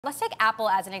Let's take Apple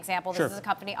as an example. Sure. This is a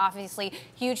company, obviously,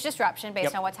 huge disruption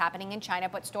based on what's happening in China,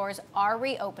 but stores are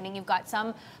reopening. You've got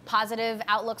some positive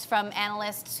outlooks from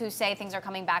analysts who say things are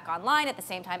coming back online. At the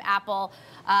same time, Apple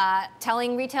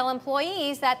telling retail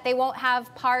employees that they won't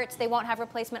have parts, they won't have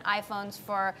replacement iPhones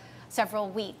for several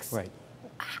weeks. Right.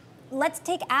 Let's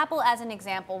take Apple as an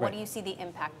example. Right. What do you see the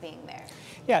impact being there?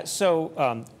 Yeah,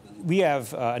 so we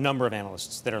have a number of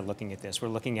analysts that are looking at this. We're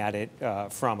looking at it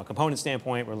from a component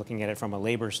standpoint. We're looking at it from a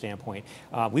labor standpoint.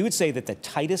 We would say that the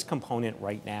tightest component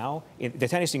right now, the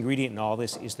tightest ingredient in all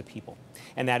this is the people.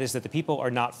 And that is that the people are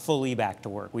not fully back to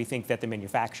work. We think that the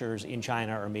manufacturers in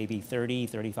China are maybe 30,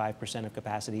 35% of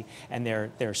capacity, and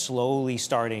they're slowly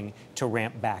starting to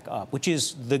ramp back up, which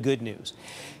is the good news.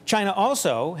 China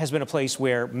also has been a place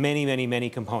where many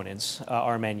components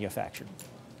are manufactured.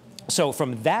 So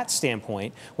from that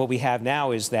standpoint, what we have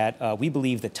now is that we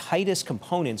believe the tightest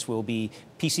components will be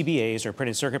PCBAs, or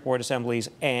printed circuit board assemblies,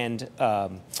 and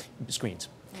screens.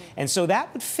 And so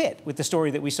that would fit with the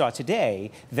story that we saw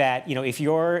today, that, you know, if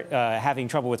you're having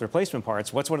trouble with replacement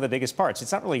parts, what's one of the biggest parts?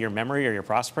 It's not really your memory or your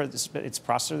processor, it's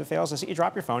processor that fails. It's you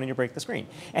drop your phone and you break the screen,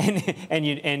 and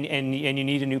you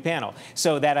need a new panel.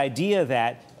 So that idea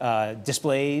that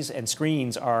displays and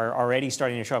screens are already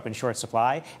starting to show up in short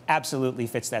supply absolutely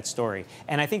fits that story.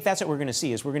 And I think that's what we're going to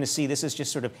see, is we're going to see this is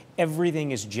just sort of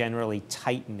everything is generally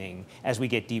tightening as we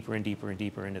get deeper and deeper and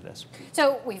deeper into this.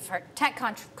 So we've heard tech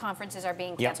conferences are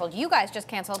being canceled. You guys just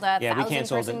canceled a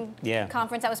 1,000-person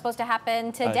conference that was supposed to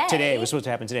happen today. Today, it was supposed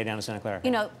to happen today down in Santa Clara.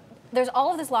 You know, there's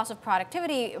all of this loss of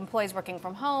productivity, employees working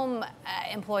from home,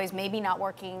 employees maybe not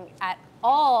working at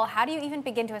all. How do you even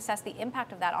begin to assess the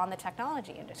impact of that on the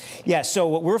technology industry? Yeah, so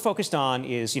what we're focused on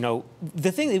is, you know,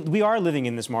 the thing, we are living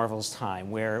in this marvelous time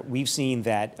where we've seen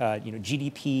that, you know,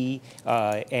 GDP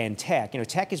and tech, you know,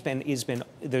 tech has been,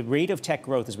 the rate of tech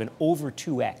growth has been over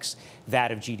 2x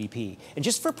that of GDP. And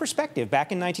just for perspective,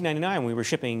 back in 1999, we were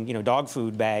shipping, you know, dog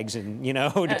food bags and, you know,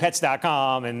 to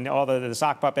pets.com and all the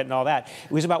sock puppet and all that.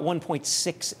 It was about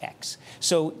 1.6x.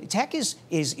 So tech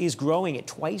is growing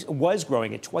at was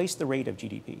growing at twice the rate of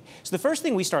GDP. So the first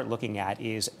thing we start looking at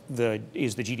is the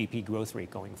GDP growth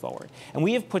rate going forward. And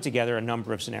we have put together a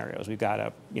number of scenarios. We've got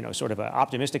a, you know, sort of an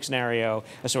optimistic scenario,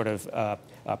 a sort of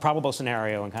a probable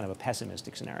scenario, and kind of a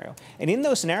pessimistic scenario. And in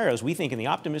those scenarios, we think in the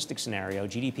optimistic scenario,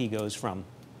 GDP goes from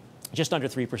just under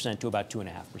 3% to about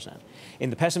 2.5%. In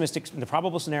the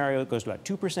probable scenario, it goes to about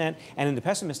 2%, and in the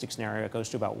pessimistic scenario, it goes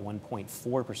to about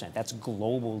 1.4%. That's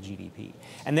global GDP.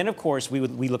 And then, of course, we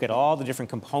look at all the different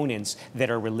components that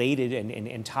are related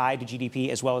and tied to GDP,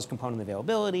 as well as component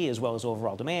availability, as well as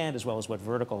overall demand, as well as what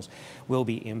verticals will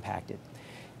be impacted.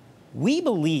 We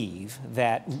believe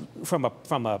that from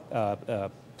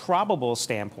a probable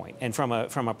standpoint, and from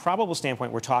a probable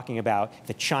standpoint, we're talking about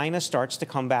that China starts to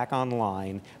come back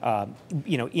online,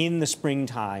 you know, in the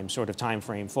springtime sort of time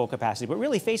frame, full capacity, but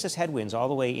really faces headwinds all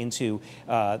the way into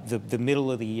the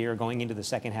middle of the year, going into the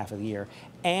second half of the year.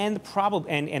 And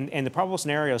the probable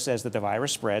scenario says that the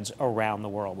virus spreads around the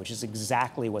world, which is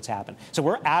exactly what's happened. So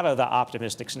we're out of the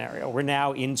optimistic scenario. We're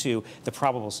now into the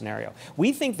probable scenario.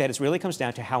 We think that it really comes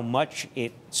down to how much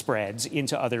it spreads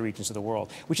into other regions of the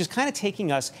world, which is kind of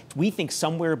taking us, we think,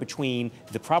 somewhere between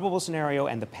the probable scenario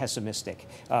and the pessimistic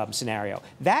scenario.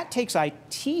 That takes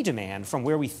IT demand from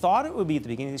where we thought it would be at the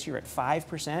beginning of this year at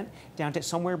 5% down to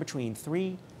somewhere between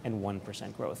 3 and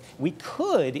 1% growth. We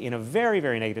could, in a very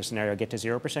negative scenario, get to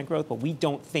 0% growth, but we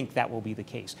don't think that will be the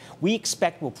case. We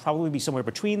expect we'll probably be somewhere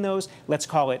between those. Let's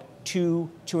call it 2,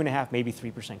 2.5, maybe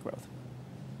 3% growth.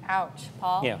 Ouch.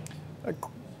 Paul? Yeah.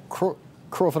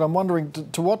 Crawford, I'm wondering,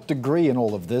 to what degree in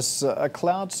all of this are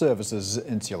cloud services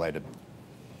insulated?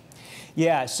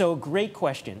 Yeah, so great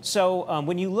question. So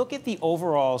when you look at the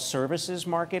overall services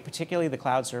market, particularly the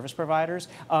cloud service providers,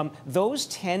 those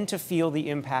tend to feel the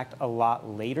impact a lot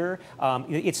later.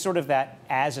 It's sort of that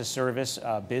as a service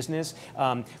business.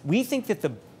 We think that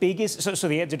the biggest, so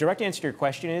the direct answer to your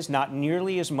question is not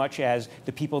nearly as much as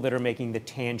the people that are making the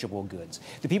tangible goods.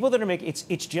 The people that are making,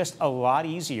 it's just a lot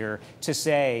easier to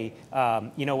say,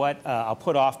 you know what, I'll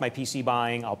put off my PC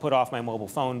buying, I'll put off my mobile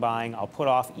phone buying, I'll put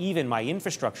off even my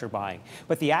infrastructure buying.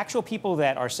 But the actual people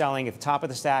that are selling at the top of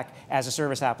the stack as a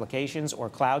service applications or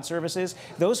cloud services,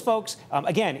 those folks,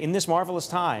 again, in this marvelous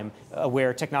time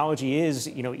where technology is,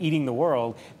 you know, eating the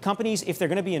world, companies, if they're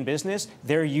going to be in business,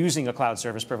 they're using a cloud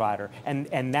service provider.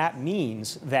 And that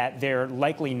means that they're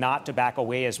likely not to back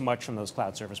away as much from those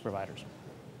cloud service providers.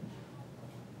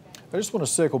 I just want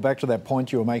to circle back to that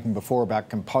point you were making before about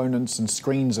components and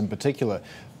screens in particular.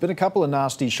 Been a couple of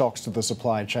nasty shocks to the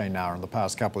supply chain now in the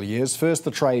past couple of years. First,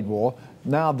 the trade war,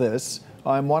 now this.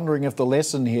 I'm wondering if the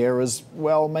lesson here is,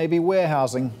 well, maybe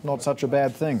warehousing, not such a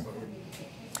bad thing.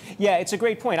 Yeah, it's a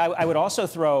great point. I would also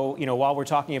throw, while we're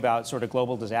talking about sort of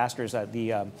global disasters,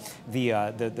 the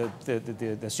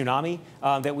tsunami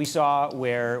that we saw,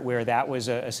 where that was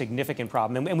a significant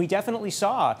problem, and we definitely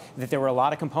saw that there were a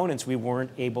lot of components we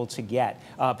weren't able to get.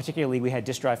 Particularly, we had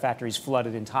disk drive factories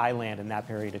flooded in Thailand in that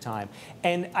period of time.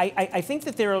 And I think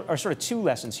that there are sort of two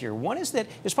lessons here. One is that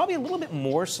there's probably a little bit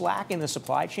more slack in the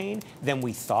supply chain than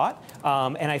we thought,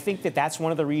 and I think that that's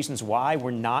one of the reasons why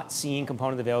we're not seeing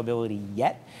component availability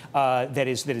yet. That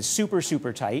is super,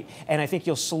 super tight. And I think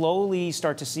you'll slowly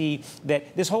start to see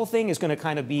that this whole thing is going to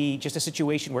kind of be just a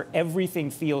situation where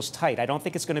everything feels tight. I don't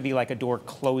think it's going to be like a door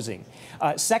closing.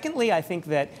 Secondly, I think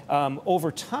that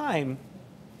over time,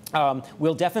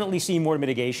 we'll definitely see more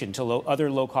mitigation to other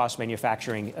low-cost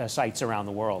manufacturing sites around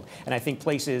the world. And I think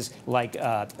places like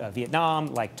Vietnam,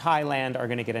 like Thailand, are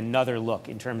going to get another look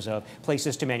in terms of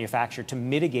places to manufacture to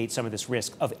mitigate some of this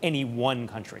risk of any one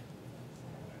country.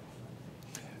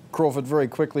 Crawford, very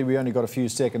quickly, we only got a few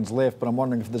seconds left, but I'm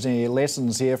wondering if there's any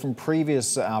lessons here from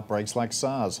previous outbreaks like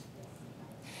SARS.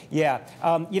 Yeah,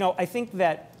 I think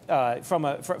that from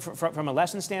a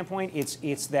lesson standpoint,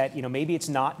 it's that maybe it's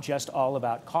not just all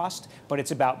about cost, but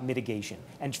it's about mitigation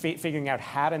and figuring out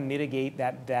how to mitigate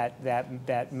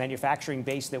that manufacturing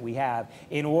base that we have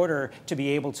in order to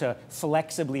be able to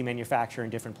flexibly manufacture in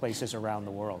different places around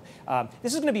the world.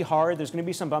 This is going to be hard. There's going to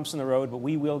be some bumps in the road, but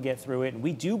we will get through it. And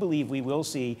we do believe we will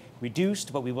see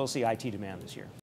reduced, but we will see IT demand this year.